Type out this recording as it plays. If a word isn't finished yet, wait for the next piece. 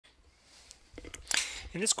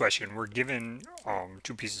In this question, we're given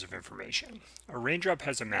two pieces of information. A raindrop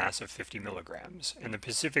has a mass of 50 milligrams, and the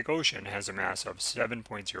Pacific Ocean has a mass of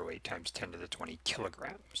 7.08 times 10 to the 20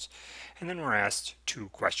 kilograms. And then we're asked two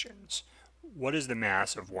questions. What is the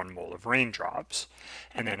mass of 1 mole of raindrops?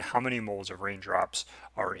 And then how many moles of raindrops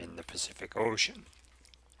are in the Pacific Ocean?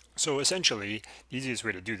 So essentially, the easiest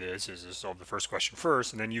way to do this is to solve the first question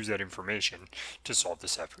first and then use that information to solve the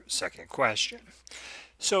second question.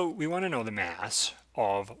 So we want to know the mass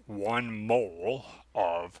of 1 mole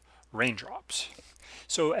of raindrops.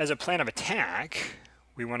 So as a plan of attack,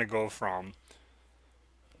 we want to go from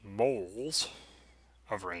moles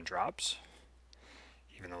of raindrops,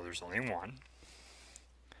 even though there's only one.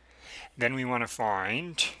 Then we want to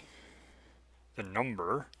find the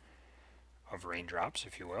number of raindrops,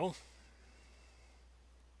 if you will.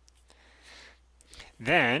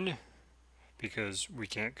 Then, because we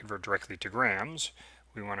can't convert directly to grams,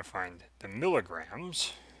 we want to find the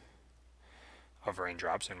milligrams of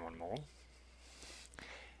raindrops in 1 mole.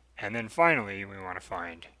 And then finally, we want to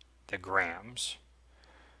find the grams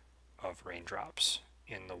of raindrops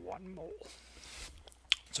in the 1 mole.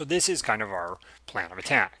 So this is kind of our plan of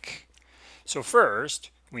attack. So first,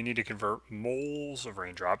 we need to convert moles of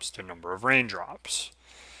raindrops to number of raindrops.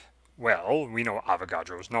 Well, we know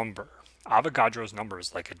Avogadro's number. Avogadro's number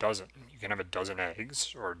is like a dozen. You can have a dozen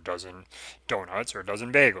eggs, or a dozen donuts, or a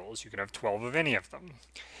dozen bagels. You can have 12 of any of them.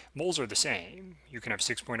 Moles are the same. You can have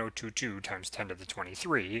 6.022 times 10 to the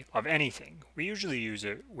 23 of anything. We usually use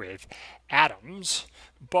it with atoms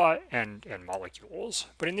and molecules,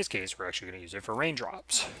 but in this case we're actually going to use it for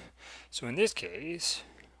raindrops. So in this case,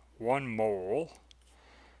 1 mole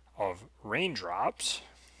of raindrops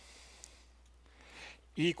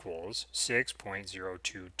equals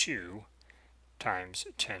 6.022 times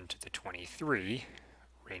 10 to the 23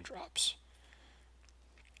 raindrops.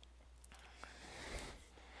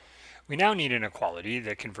 We now need an equality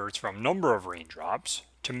that converts from number of raindrops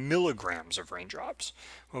to milligrams of raindrops.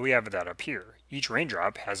 Well, we have that up here. Each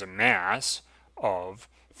raindrop has a mass of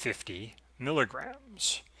 50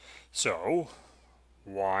 milligrams. So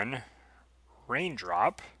 1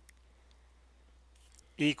 raindrop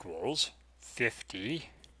equals 50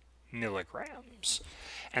 milligrams.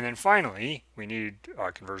 And then finally, we need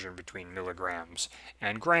a conversion between milligrams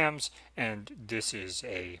and grams, and this is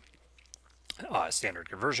a standard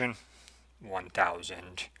conversion.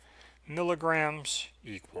 1,000 milligrams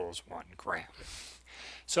equals 1 gram.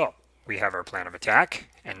 So we have our plan of attack,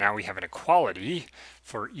 and now we have an equality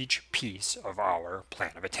for each piece of our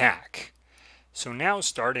plan of attack. So now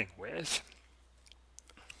starting with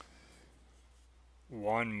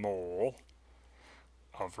 1 mole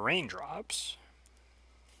of raindrops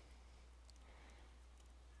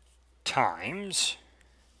times,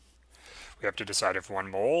 we have to decide if 1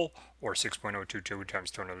 mole or 6.022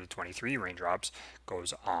 times 10 to the 23 raindrops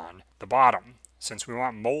goes on the bottom. Since we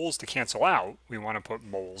want moles to cancel out, we want to put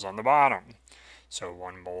moles on the bottom. So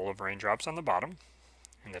 1 mole of raindrops on the bottom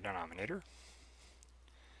in the denominator.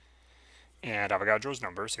 And Avogadro's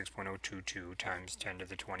number, 6.022 times 10 to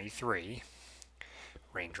the 23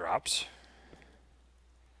 raindrops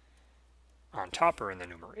on top or in the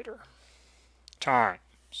numerator,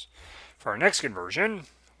 times. For our next conversion,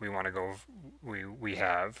 we want to go, we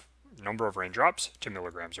have number of raindrops to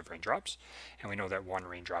milligrams of raindrops, and we know that 1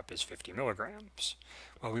 raindrop is 50 milligrams.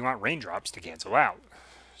 Well, we want raindrops to cancel out,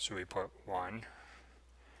 so we put 1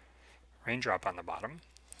 raindrop on the bottom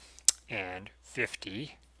and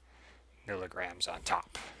 50 milligrams on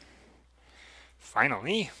top.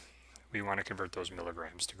 Finally, we want to convert those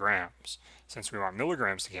milligrams to grams. Since we want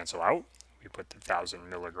milligrams to cancel out, we put the 1,000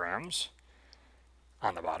 milligrams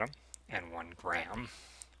on the bottom and 1 gram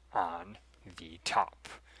on the top.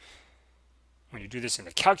 When you do this in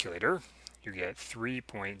the calculator, you get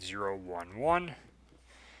 3.011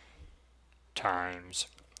 times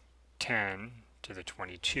 10 to the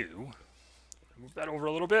 22. Move that over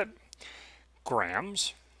a little bit.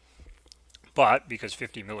 Grams. But because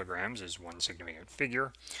 50 milligrams is one significant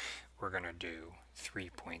figure, we're going to do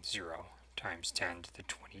 3.0 times 10 to the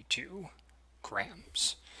 22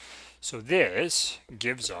 grams. So this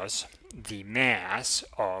gives us the mass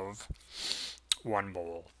of 1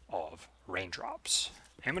 mole of raindrops.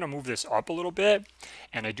 I'm going to move this up a little bit,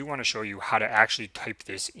 and I do want to show you how to actually type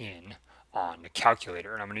this in on the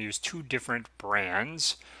calculator. And I'm going to use 2 different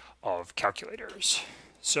brands of calculators.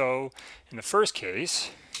 So in the first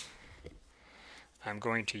case, I'm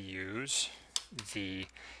going to use the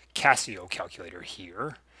Casio calculator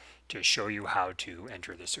here to show you how to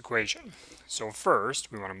enter this equation. So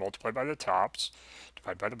first, we want to multiply by the tops,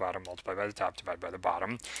 divide by the bottom, multiply by the top, divide by the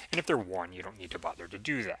bottom. And if they're 1, you don't need to bother to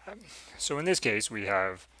do that. So in this case, we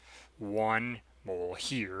have 1 mole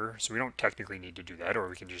here, so we don't technically need to do that, or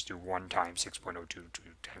we can just do 1 times 6.022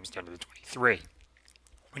 times 10 to the 23.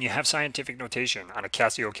 When you have scientific notation on a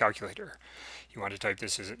Casio calculator, you want to type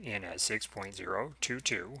this in as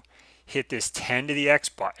 6.022, hit this 10 to the x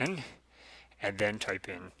button, and then type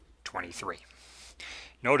in 23.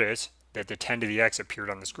 Notice that the 10 to the x appeared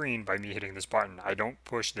on the screen by me hitting this button. I don't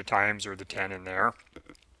push the times or the 10 in there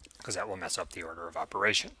because that will mess up the order of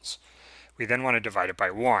operations. We then want to divide it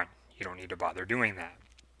by 1. You don't need to bother doing that.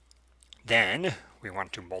 Then we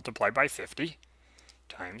want to multiply by 50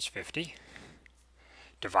 times 50.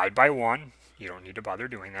 Divide by 1. You don't need to bother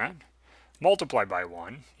doing that. Multiply by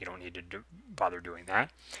 1. You don't need to bother doing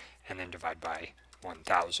that. And then divide by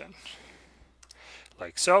 1,000.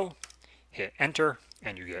 Like so. Hit enter,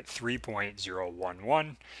 and you get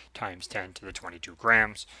 3.011 times 10 to the 22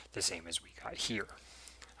 grams, the same as we got here.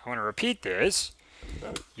 I want to repeat this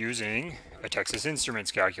using a Texas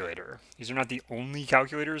Instruments calculator. These are not the only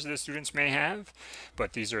calculators that students may have,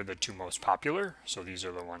 but these are the 2 most popular, so these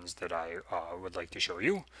are the ones that I would like to show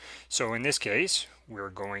you. So in this case,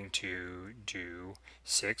 we're going to do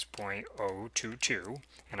 6.022,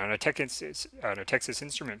 and on a Texas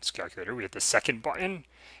Instruments calculator, we hit the second button,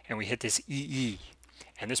 and we hit this EE,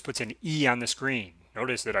 and this puts an E on the screen.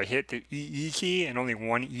 Notice that I hit the EE key, and only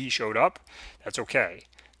 1 E showed up. That's okay.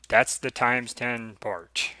 That's the times 10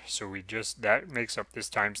 part. So that makes up this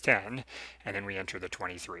times 10, and then we enter the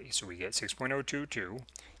 23. So we get 6.022,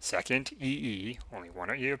 second EE, only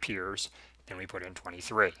 1 E appears, then we put in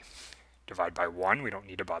 23. Divide by 1, we don't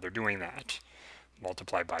need to bother doing that.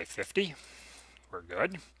 Multiply by 50, we're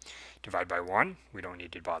good. Divide by 1, we don't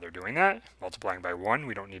need to bother doing that. Multiplying by 1,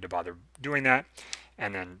 we don't need to bother doing that.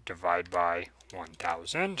 And then divide by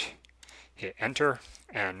 1,000. Hit enter,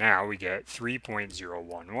 and now we get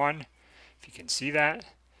 3.011, if you can see that,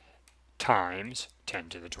 times 10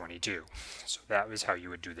 to the 22. So that was how you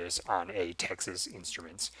would do this on a Texas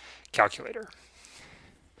Instruments calculator.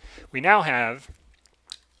 We now have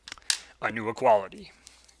a new equality,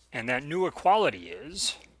 and that new equality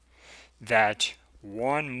is that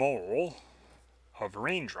 1 mole of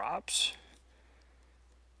raindrops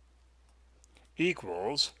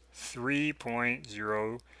equals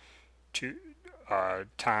 3.02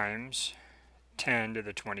 times 10 to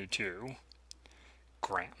the 22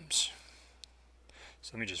 grams.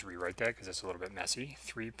 So let me just rewrite that because it's a little bit messy.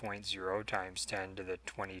 3.0 times 10 to the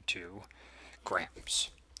 22 grams.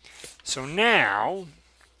 So now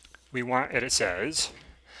we want, and it says,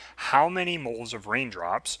 how many moles of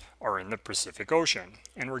raindrops are in the Pacific Ocean?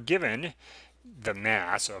 And we're given the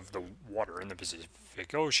mass of the water in the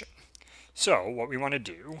Pacific Ocean. So what we want to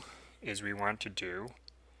do is we want to do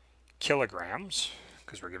kilograms,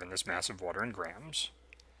 because we're given this mass of water in grams.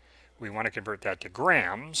 We want to convert that to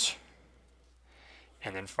grams,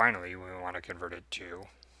 and then finally we want to convert it to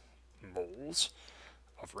moles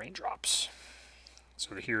of raindrops.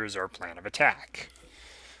 So here is our plan of attack.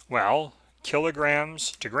 Well,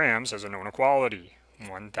 kilograms to grams has a known equality.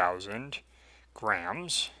 1,000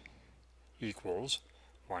 grams equals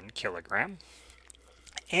 1 kilogram.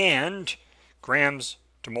 And grams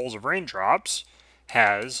to moles of raindrops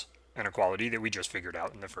has an equality that we just figured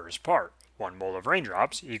out in the first part. 1 mole of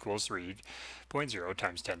raindrops equals 3.0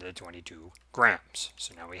 times 10 to the 22 grams.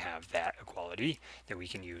 So now we have that equality that we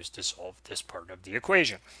can use to solve this part of the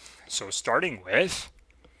equation. So starting with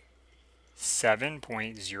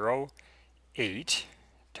 7.08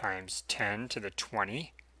 times 10 to the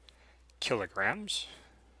 20 kilograms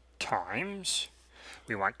times,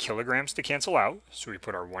 we want kilograms to cancel out, so we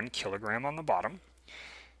put our 1 kilogram on the bottom,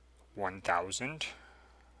 1,000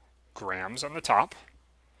 grams on the top,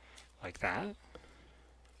 like that,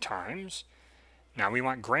 times, now we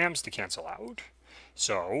want grams to cancel out,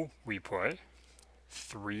 so we put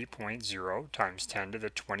 3.0 times 10 to the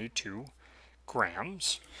 22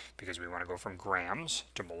 grams, because we want to go from grams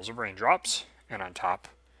to moles of raindrops, and on top,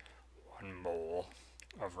 1 mole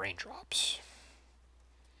of raindrops.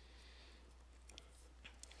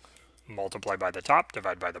 Multiply by the top,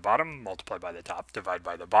 divide by the bottom, multiply by the top, divide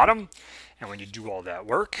by the bottom, and when you do all that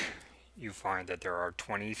work, you find that there are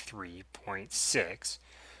 23.6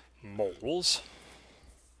 moles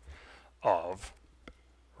of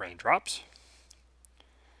raindrops,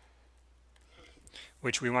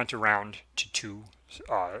 which we want to round to 2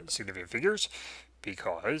 significant figures,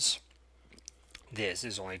 because this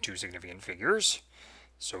is only 2 significant figures,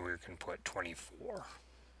 so we can put 24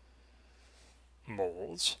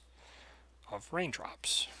 moles of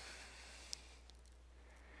raindrops.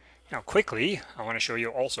 Now quickly, I want to show you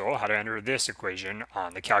also how to enter this equation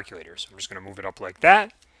on the calculator. So I'm just going to move it up like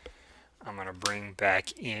that. I'm going to bring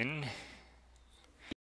back in